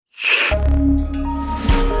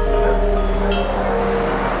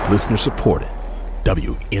Listener supported.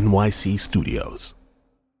 WNYC Studios.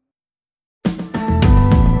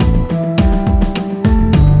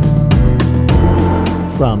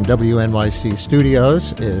 From WNYC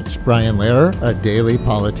Studios, it's Brian Lehrer, a daily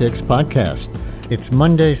politics podcast. It's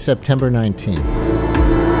Monday, September 19th.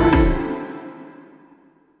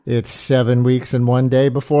 It's 7 weeks and 1 day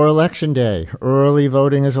before Election Day. Early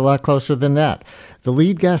voting is a lot closer than that. The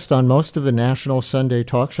lead guest on most of the national Sunday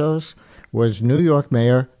talk shows was New York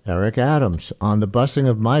Mayor Eric Adams on the busing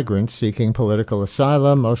of migrants seeking political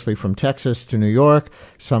asylum, mostly from Texas to New York,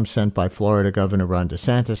 some sent by Florida Governor Ron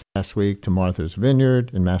DeSantis last week to Martha's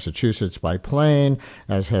Vineyard in Massachusetts by plane,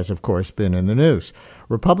 as has, of course, been in the news.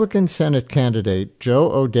 Republican Senate candidate Joe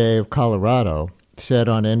O'Dea of Colorado said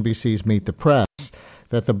on NBC's Meet the Press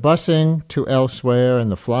that the busing to elsewhere and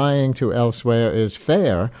the flying to elsewhere is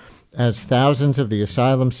fair, as thousands of the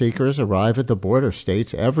asylum seekers arrive at the border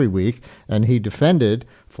states every week, and he defended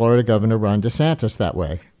Florida Governor Ron DeSantis that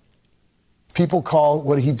way. People call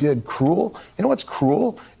what he did cruel. You know what's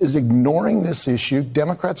cruel is ignoring this issue.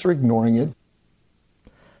 Democrats are ignoring it.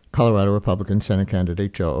 Colorado Republican Senate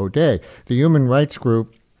candidate Joe O'Dea. The human rights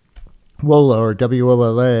group WOLA, or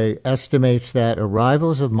WOLA, estimates that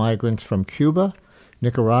arrivals of migrants from Cuba,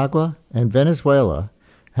 Nicaragua, and Venezuela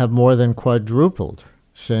have more than quadrupled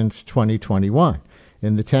since 2021.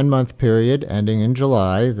 In the 10-month period ending in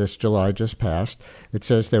July, this July just passed, it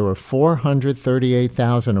says there were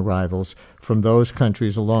 438,000 arrivals from those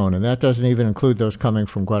countries alone. And that doesn't even include those coming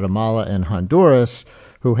from Guatemala and Honduras,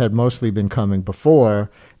 who had mostly been coming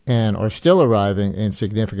before and are still arriving in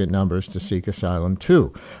significant numbers to seek asylum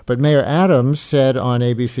too. But Mayor Adams said on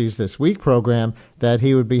ABC's This Week program that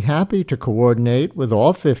he would be happy to coordinate with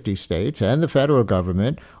all 50 states and the federal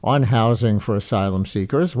government on housing for asylum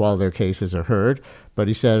seekers while their cases are heard. But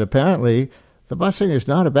he said apparently the busing is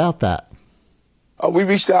not about that. We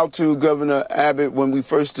reached out to Governor Abbott when we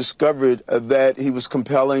first discovered that he was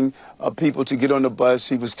compelling people to get on the bus.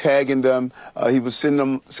 He was tagging them. He was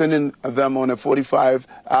sending them on a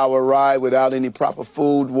 45-hour ride without any proper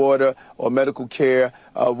food, water, or medical care.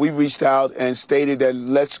 We reached out and stated that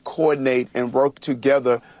let's coordinate and work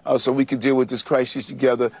together so we can deal with this crisis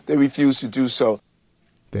together. They refused to do so.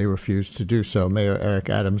 They refused to do so. Mayor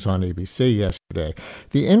Eric Adams on ABC yesterday.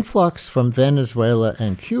 The influx from Venezuela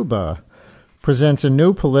and Cuba presents a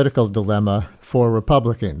new political dilemma for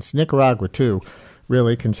Republicans. Nicaragua, too,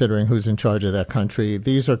 really, considering who's in charge of that country.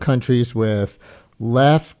 These are countries with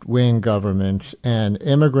left-wing governments, and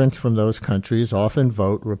immigrants from those countries often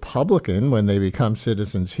vote Republican when they become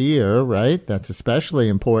citizens here, right? That's especially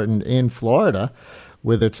important in Florida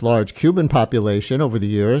with its large Cuban population over the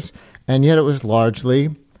years, and yet it was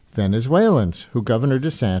largely Venezuelans who Governor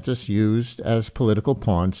DeSantis used as political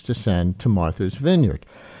pawns to send to Martha's Vineyard.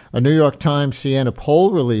 A New York Times Siena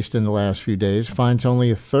poll released in the last few days finds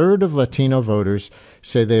only a third of Latino voters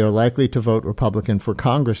say they are likely to vote Republican for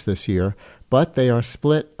Congress this year, but they are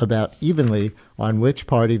split about evenly on which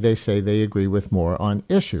party they say they agree with more on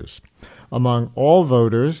issues. Among all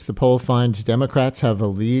voters, the poll finds Democrats have a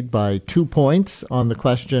lead by 2 points on the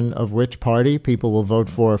question of which party people will vote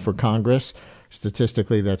for Congress.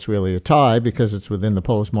 Statistically, that's really a tie because it's within the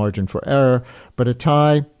poll's margin for error, but a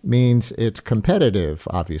tie means it's competitive,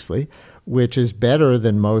 obviously, which is better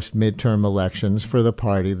than most midterm elections for the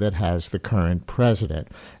party that has the current president.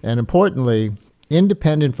 And importantly,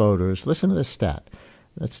 independent voters, listen to this stat,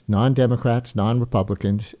 that's non-Democrats,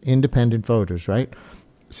 non-Republicans, independent voters, right,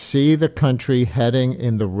 see the country heading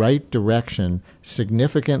in the right direction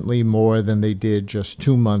significantly more than they did just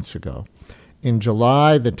 2 months ago. In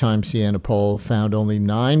July, the Times Siena poll found only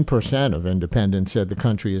 9% of independents said the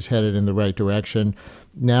country is headed in the right direction.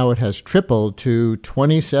 Now it has tripled to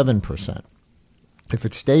 27%. If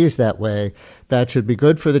it stays that way, that should be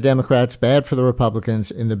good for the Democrats, bad for the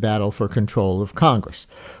Republicans in the battle for control of Congress.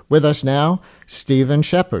 With us now, Stephen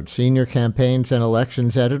Shepard, Senior Campaigns and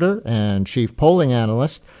Elections Editor and Chief Polling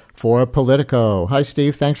Analyst for Politico. Hi,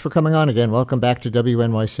 Steve. Thanks for coming on again. Welcome back to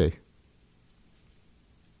WNYC.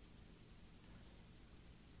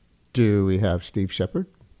 Do we have Steve Shepard?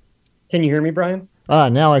 Can you hear me, Brian?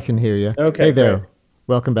 Now I can hear you. Okay. Hey there. Great.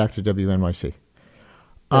 Welcome back to WNYC.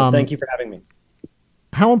 Thank you for having me.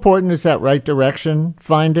 How important is that right direction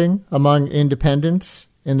finding among independents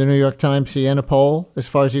in the New York Times Siena poll, as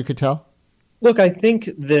far as you could tell? Look, I think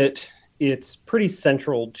that it's pretty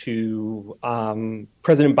central to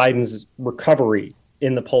President Biden's recovery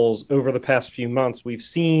in the polls over the past few months. We've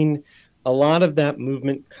seen a lot of that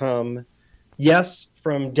movement come, yes,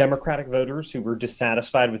 from Democratic voters who were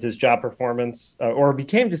dissatisfied with his job performance or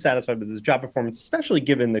became dissatisfied with his job performance, especially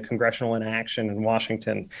given the congressional inaction in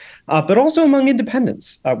Washington, but also among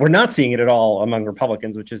independents. We're not seeing it at all among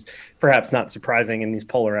Republicans, which is perhaps not surprising in these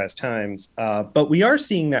polarized times. But we are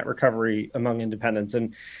seeing that recovery among independents.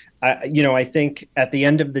 And, I think at the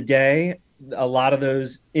end of the day, a lot of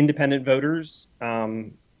those independent voters,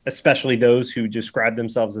 especially those who describe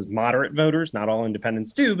themselves as moderate voters, not all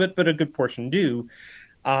independents do, but a good portion do,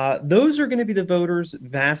 those are going to be the voters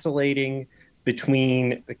vacillating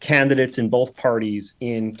between candidates in both parties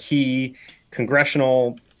in key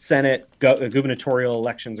congressional, Senate, gubernatorial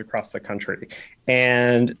elections across the country.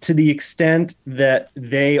 And to the extent that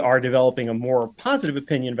they are developing a more positive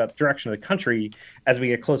opinion about the direction of the country as we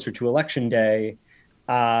get closer to election day,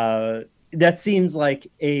 that seems like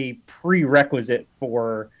a prerequisite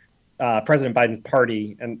for President Biden's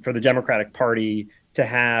party and for the Democratic Party to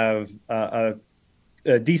have a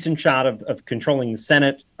decent shot of controlling the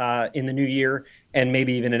Senate in the new year, and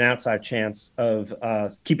maybe even an outside chance of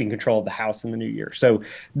keeping control of the House in the new year. So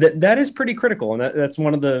that is pretty critical. And that's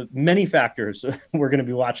one of the many factors we're going to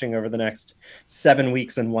be watching over the next 7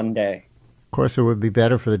 weeks and 1 day. Of course, it would be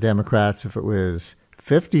better for the Democrats if it was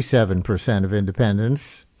 57% of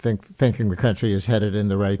independents thinking the country is headed in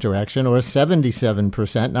the right direction, or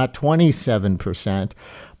 77%, not 27%.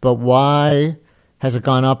 But why has it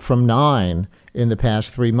gone up from 9 in the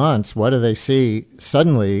past 3 months? What do they see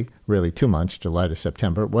suddenly, really 2 months, July to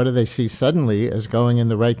September, what do they see suddenly as going in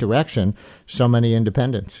the right direction, so many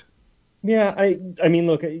independents? Yeah, I mean,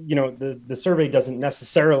 look, the survey doesn't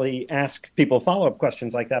necessarily ask people follow-up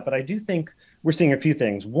questions like that, but I do think we're seeing a few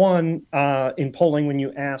things. One, in polling, when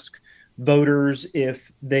you ask voters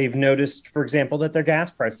if they've noticed, for example, that their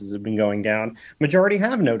gas prices have been going down, majority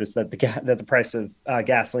have noticed that the price of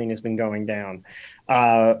gasoline has been going down.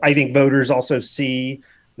 I think voters also see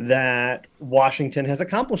that Washington has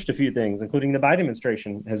accomplished a few things, including the Biden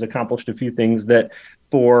administration has accomplished a few things that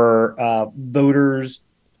for voters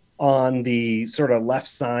on the sort of left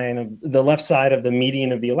side of the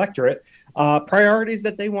median of the electorate, priorities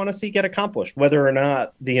that they want to see get accomplished. Whether or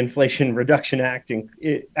not the Inflation Reduction Act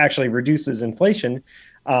it actually reduces inflation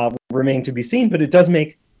remain to be seen, but it does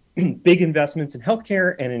make big investments in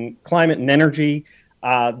healthcare and in climate and energy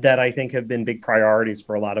that I think have been big priorities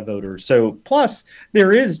for a lot of voters. So plus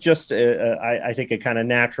there is just, I think, a kind of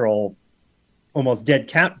natural, almost dead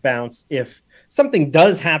cat bounce if something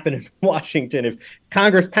does happen in Washington. If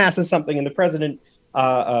Congress passes something and the president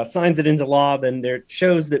signs it into law, then there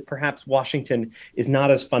shows that perhaps Washington is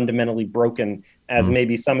not as fundamentally broken as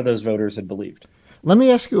maybe some of those voters had believed. Let me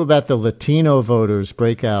ask you about the Latino voters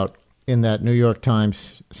breakout in that New York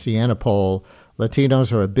Times Siena poll.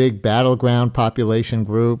 Latinos are a big battleground population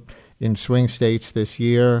group in swing states this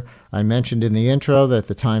year. I mentioned in the intro that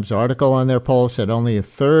the Times article on their poll said only a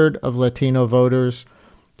third of Latino voters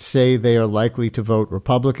say they are likely to vote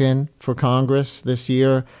Republican for Congress this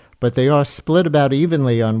year, but they are split about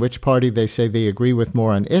evenly on which party they say they agree with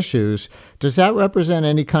more on issues. Does that represent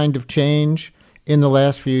any kind of change in the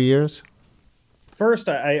last few years? First,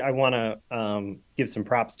 I want to give some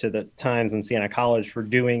props to the Times and Siena College for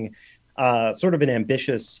doing sort of an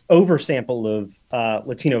ambitious oversample of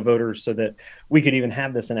Latino voters so that we could even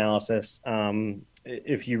have this analysis.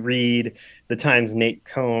 If you read the Times' Nate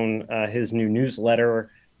Cohn, his new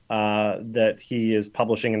newsletter, that he is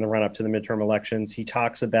publishing in the run-up to the midterm elections, he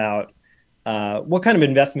talks about what kind of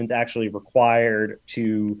investment actually required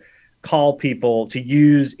to call people, to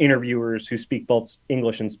use interviewers who speak both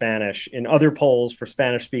English and Spanish. In other polls for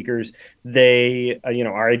Spanish speakers, they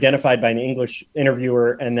are identified by an English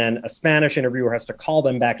interviewer, and then a Spanish interviewer has to call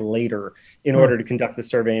them back later in order to conduct the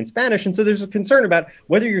survey in Spanish. And so there's a concern about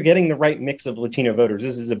whether you're getting the right mix of Latino voters.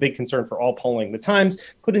 This is a big concern for all polling. The Times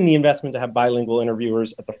put in the investment to have bilingual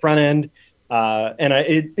interviewers at the front end.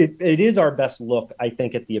 It is our best look, I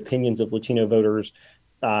think, at the opinions of Latino voters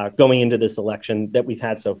going into this election that we've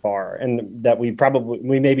had so far, and that we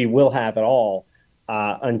maybe will have at all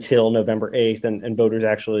until November 8th, and voters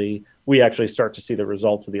we actually start to see the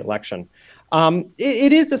results of the election.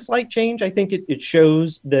 It is a slight change. I think it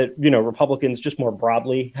shows that, Republicans just more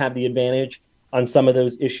broadly have the advantage on some of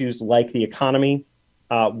those issues like the economy,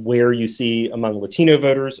 where you see among Latino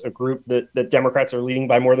voters a group that Democrats are leading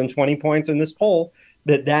by more than 20 points in this poll,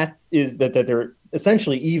 that they're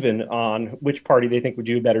essentially even on which party they think would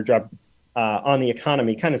do a better job on the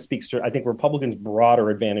economy. Kind of speaks to, I think, Republicans' broader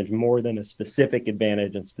advantage more than a specific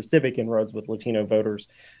advantage and specific inroads with Latino voters.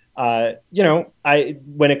 When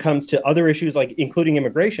it comes to other issues, like including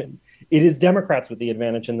immigration, it is Democrats with the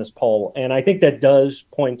advantage in this poll. And I think that does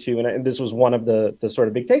point to, and this was one of the sort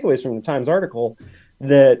of big takeaways from the Times article,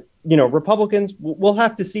 that, Republicans will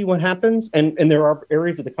have to see what happens. And there are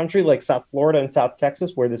areas of the country like South Florida and South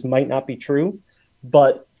Texas where this might not be true.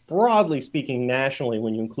 But broadly speaking, nationally,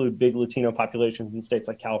 when you include big Latino populations in states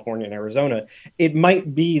like California and Arizona, it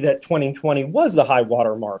might be that 2020 was the high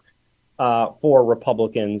water mark for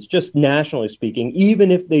Republicans, just nationally speaking,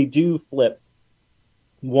 even if they do flip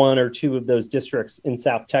one or two of those districts in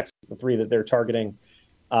South Texas, the three that they're targeting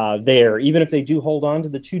there, even if they do hold on to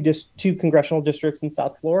the two congressional districts in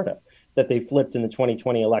South Florida that they flipped in the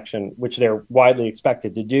 2020 election, which they're widely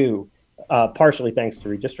expected to do, partially thanks to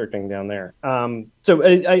redistricting down there. So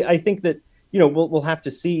I think that, we'll have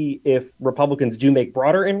to see if Republicans do make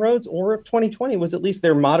broader inroads, or if 2020 was at least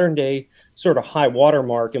their modern day sort of high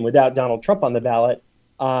watermark, and without Donald Trump on the ballot,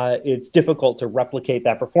 it's difficult to replicate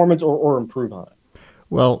that performance or improve on it.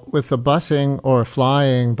 Well, with the busing or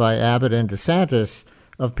flying by Abbott and DeSantis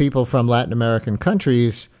of people from Latin American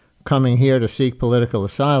countries coming here to seek political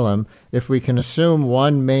asylum, if we can assume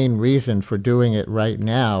one main reason for doing it right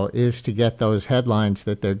now is to get those headlines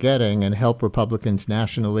that they're getting and help Republicans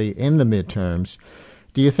nationally in the midterms,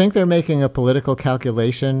 do you think they're making a political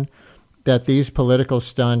calculation that these political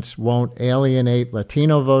stunts won't alienate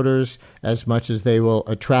Latino voters as much as they will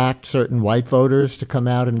attract certain white voters to come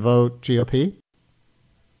out and vote GOP?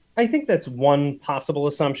 I think that's one possible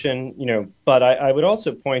assumption, but I would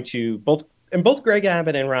also point to both Greg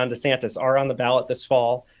Abbott and Ron DeSantis are on the ballot this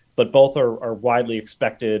fall, but both are widely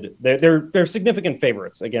expected. They're significant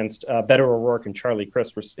favorites against Beto O'Rourke and Charlie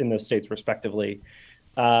Crist in those states, respectively.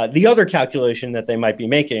 The other calculation that they might be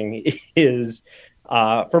making is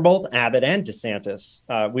for both Abbott and DeSantis.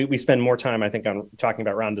 We spend more time, I think, on talking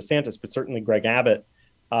about Ron DeSantis, but certainly Greg Abbott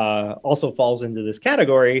also falls into this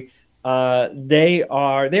category.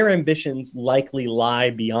 Their ambitions likely lie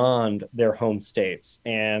beyond their home states,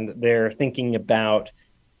 and they're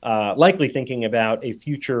likely thinking about a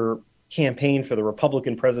future campaign for the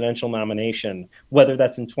Republican presidential nomination, whether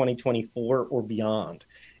that's in 2024 or beyond.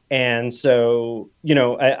 And so,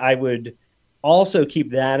 I would also keep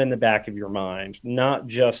that in the back of your mind. Not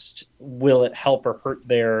just will it help or hurt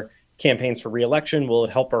their campaigns for reelection, will it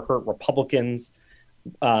help or hurt Republicans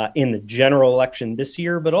in the general election this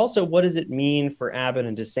year, but also what does it mean for Abbott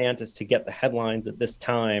and DeSantis to get the headlines at this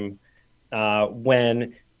time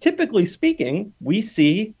when, typically speaking, we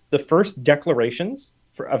see the first declarations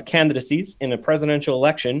of candidacies in a presidential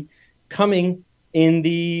election coming in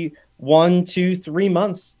the 1, 2, 3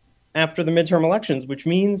 months after the midterm elections, which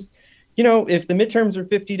means, if the midterms are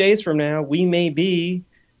 50 days from now, we may be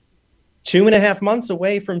 2.5 months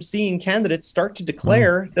away from seeing candidates start to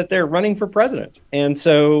declare that they're running for president. And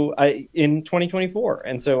so in 2024.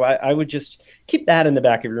 And so I would just keep that in the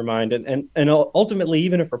back of your mind. And ultimately,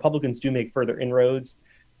 even if Republicans do make further inroads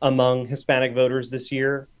among Hispanic voters this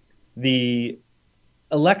year, the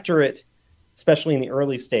electorate, especially in the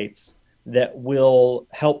early states, that will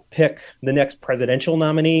help pick the next presidential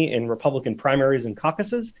nominee in Republican primaries and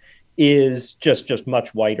caucuses is just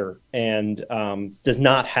much wider and does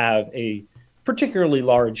not have a particularly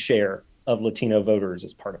large share of Latino voters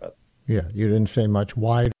as part of it. Yeah, you didn't say much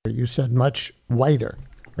wider. You said much wider,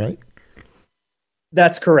 right?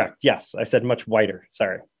 That's correct. Yes, I said much wider.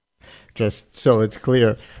 Sorry. Just so it's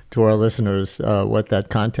clear to our listeners what that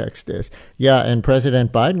context is. Yeah, and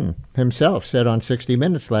President Biden himself said on 60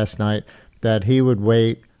 Minutes last night that he would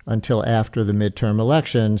wait until after the midterm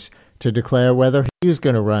elections to declare whether he's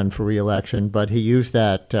going to run for re-election, but he used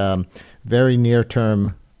that very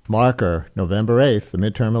near-term marker, November 8th, the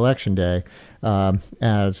midterm election day,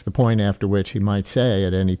 as the point after which he might say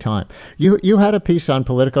at any time. You had a piece on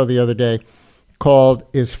Politico the other day called,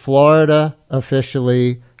 "Is Florida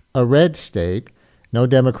Officially a Red State?" No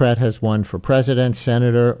Democrat has won for president,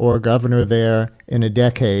 senator, or governor there in a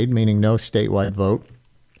decade, meaning no statewide vote.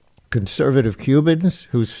 Conservative Cubans,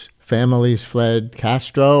 whose families fled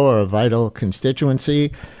Castro, are a vital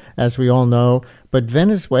constituency, as we all know. But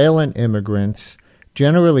Venezuelan immigrants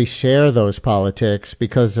generally share those politics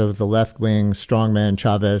because of the left-wing strongman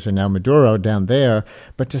Chavez and now Maduro down there.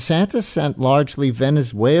 But DeSantis sent largely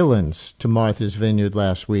Venezuelans to Martha's Vineyard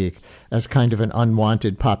last week as kind of an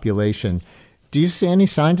unwanted population. Do you see any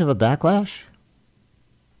signs of a backlash?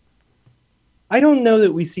 I don't know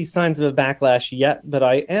that we see signs of a backlash yet, but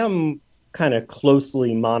I am kind of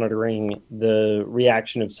closely monitoring the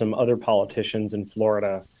reaction of some other politicians in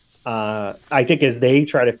Florida. I think as they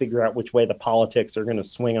try to figure out which way the politics are going to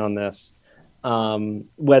swing on this,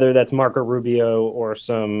 whether that's Marco Rubio or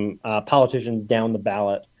some politicians down the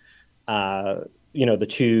ballot, the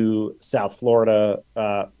two South Florida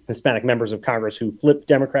Hispanic members of Congress who flipped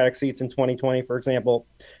Democratic seats in 2020, for example,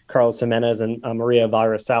 Carlos Jimenez and Maria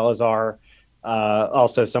Vargas Salazar,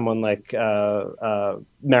 also someone like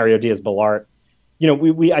Mario Diaz-Balart.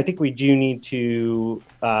 I think we do need to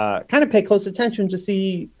kind of pay close attention to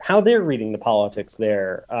see how they're reading the politics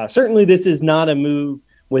there. Certainly, this is not a move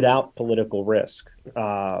without political risk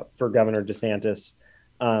for Governor DeSantis,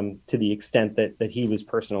 to the extent that he was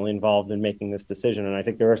personally involved in making this decision. And I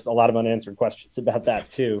think there are a lot of unanswered questions about that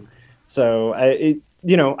too. So I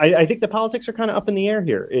think the politics are kind of up in the air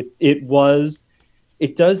here. It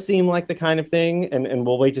does seem like the kind of thing, and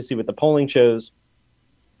we'll wait to see what the polling shows.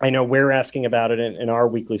 I know we're asking about it in our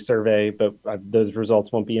weekly survey, but those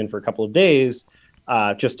results won't be in for a couple of days,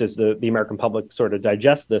 just as the American public sort of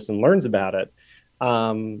digests this and learns about it.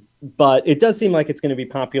 But it does seem like it's going to be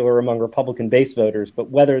popular among Republican base voters. But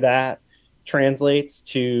whether that translates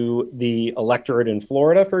to the electorate in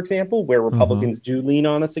Florida, for example, where Republicans do lean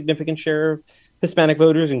on a significant share of Hispanic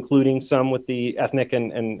voters, including some with the ethnic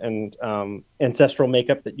and ancestral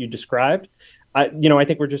makeup that you described, I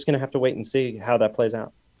think we're just going to have to wait and see how that plays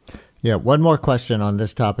out. Yeah, one more question on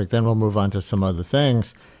this topic, then we'll move on to some other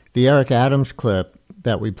things. The Eric Adams clip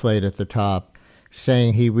that we played at the top,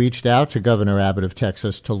 saying he reached out to Governor Abbott of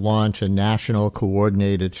Texas to launch a national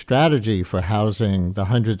coordinated strategy for housing the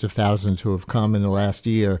hundreds of thousands who have come in the last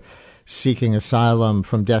year seeking asylum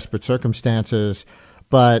from desperate circumstances,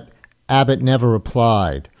 but Abbott never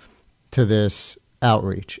replied to this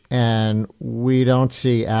outreach. And we don't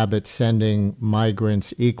see Abbott sending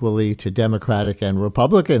migrants equally to Democratic and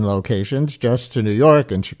Republican locations, just to New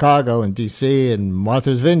York and Chicago and D.C. and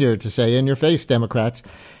Martha's Vineyard to say, in your face, Democrats.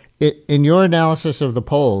 In your analysis of the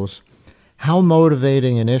polls, how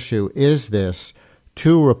motivating an issue is this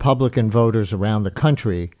to Republican voters around the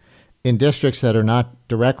country in districts that are not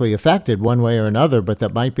directly affected one way or another, but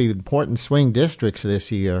that might be important swing districts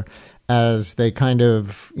this year, as they kind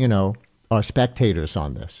of, are spectators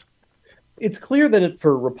on this? It's clear that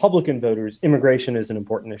for Republican voters, immigration is an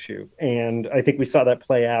important issue. And I think we saw that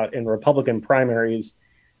play out in Republican primaries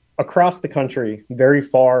across the country, very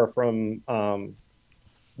far from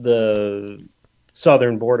the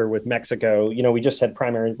southern border with Mexico. We just had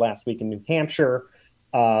primaries last week in New Hampshire.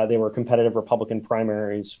 They were competitive Republican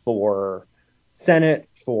primaries for Senate,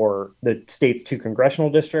 for the state's 2 congressional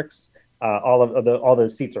districts. All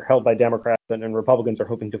those seats are held by Democrats, and Republicans are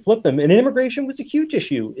hoping to flip them. And immigration was a huge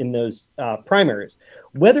issue in those primaries.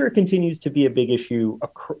 Whether it continues to be a big issue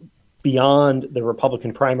beyond the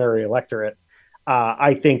Republican primary electorate,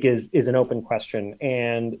 I think is an open question.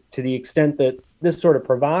 And to the extent that this sort of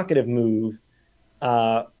provocative move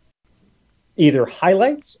either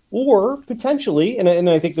highlights or potentially, and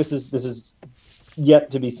I think this is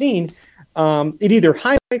yet to be seen, it either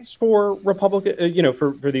highlights for Republican,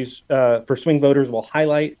 for these for swing voters, will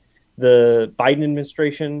highlight the Biden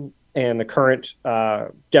administration and the current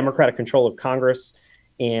Democratic control of Congress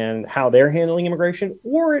and how they're handling immigration,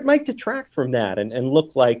 or it might detract from that and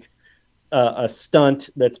look like a stunt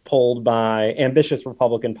that's pulled by ambitious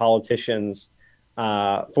Republican politicians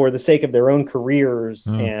for the sake of their own careers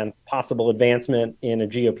and possible advancement in a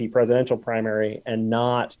GOP presidential primary, and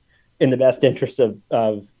not in the best interest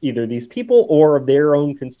of either these people or of their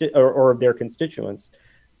own or of their constituents.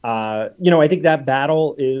 I think that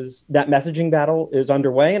messaging battle is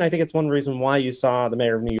underway, and I think it's one reason why you saw the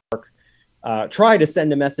mayor of New York try to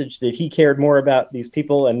send a message that he cared more about these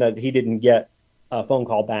people and that he didn't get a phone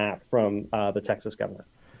call back from the Texas governor.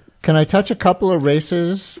 Can I touch a couple of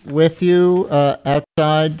races with you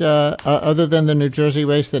outside, other than the New Jersey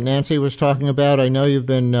race that Nancy was talking about? I know you've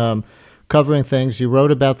been covering things. You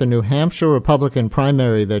wrote about the New Hampshire Republican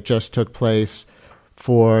primary that just took place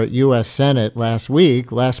for U.S. Senate last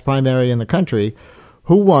week, last primary in the country.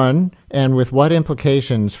 Who won, and with what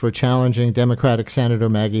implications for challenging Democratic Senator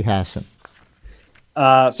Maggie Hassan?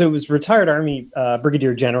 So it was retired Army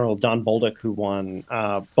Brigadier General Don Bolduc who won.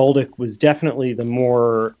 Bolduc was definitely the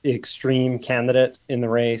more extreme candidate in the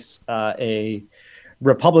race. A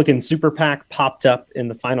Republican super PAC popped up in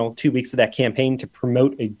the final 2 weeks of that campaign to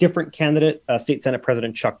promote a different candidate, State Senate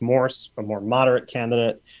President Chuck Morse, a more moderate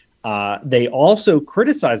candidate. They also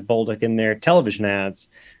criticized Bolduc in their television ads,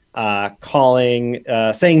 saying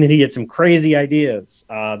that he had some crazy ideas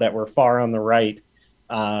that were far on the right.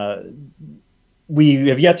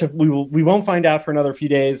 We won't find out for another few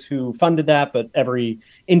days who funded that, but every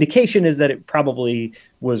indication is that it probably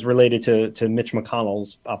was related to Mitch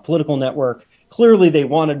McConnell's political network. Clearly, they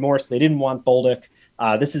wanted Morse. They didn't want Bolduc.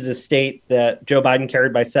 This is a state that Joe Biden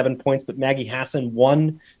carried by 7 points, but Maggie Hassan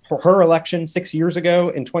won her election 6 years ago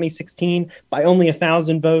in 2016 by only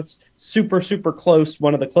 1,000 votes. Super, super close.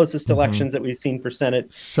 One of the closest elections that we've seen for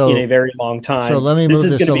Senate in a very long time. So let me move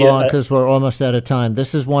this along because we're almost out of time.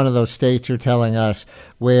 This is one of those states you're telling us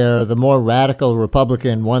where the more radical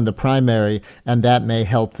Republican won the primary, and that may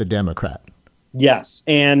help the Democrat. Yes.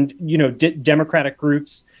 And, Democratic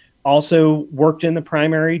groups also worked in the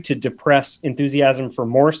primary to depress enthusiasm for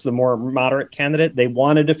Morse, the more moderate candidate. They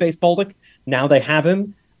wanted to face Bolduc. Now they have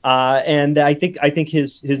him. And I think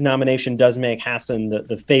his nomination does make Hassan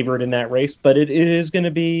the favorite in that race, but it is going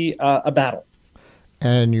to be a battle.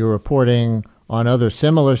 And you're reporting on other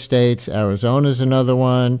similar states. Arizona's another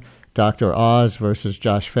one. Dr. Oz versus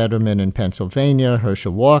Josh Fetterman in Pennsylvania.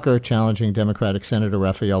 Herschel Walker challenging Democratic Senator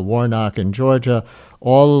Raphael Warnock in Georgia.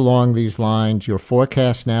 All along these lines, your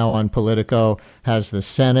forecast now on Politico has the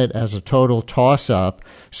Senate as a total toss-up.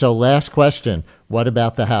 So last question, what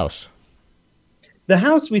about the House? The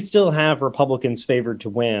House, we still have Republicans favored to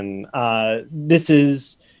win.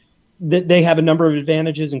 They have a number of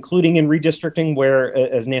advantages, including in redistricting, where,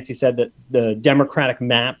 as Nancy said, that the Democratic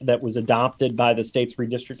map that was adopted by the state's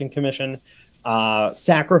redistricting commission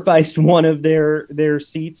sacrificed one of their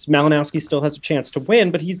seats. Malinowski still has a chance to win,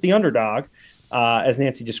 but he's the underdog, as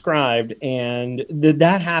Nancy described. And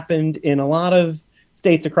that happened in a lot of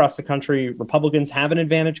states across the country. Republicans have an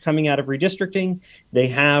advantage coming out of redistricting. They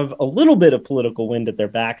have a little bit of political wind at their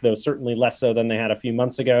back, though certainly less so than they had a few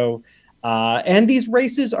months ago. And these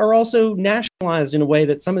races are also nationalized in a way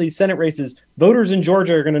that some of these Senate races, voters in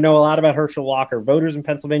Georgia are going to know a lot about Herschel Walker. Voters in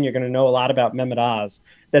Pennsylvania are going to know a lot about Mehmet Oz.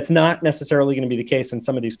 That's not necessarily going to be the case in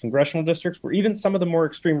some of these congressional districts, where even some of the more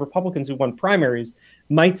extreme Republicans who won primaries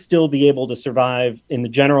might still be able to survive in the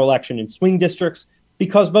general election in swing districts,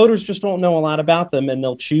 because voters just don't know a lot about them, and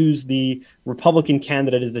they'll choose the Republican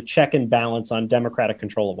candidate as a check and balance on Democratic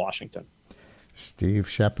control of Washington. Steve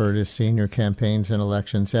Shepard is Senior Campaigns and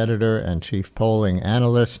Elections Editor and Chief Polling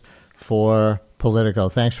Analyst for Politico.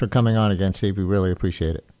 Thanks for coming on again, Steve. We really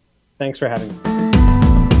appreciate it. Thanks for having me.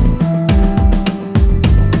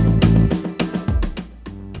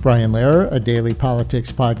 Brian Lehrer, a daily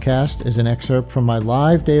politics podcast, is an excerpt from my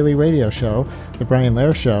live daily radio show, The Brian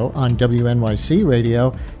Lehrer Show, on WNYC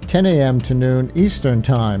Radio, 10 a.m. to noon Eastern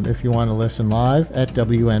Time, if you want to listen live at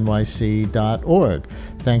wnyc.org.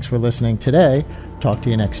 Thanks for listening today. Talk to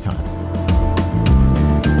you next time.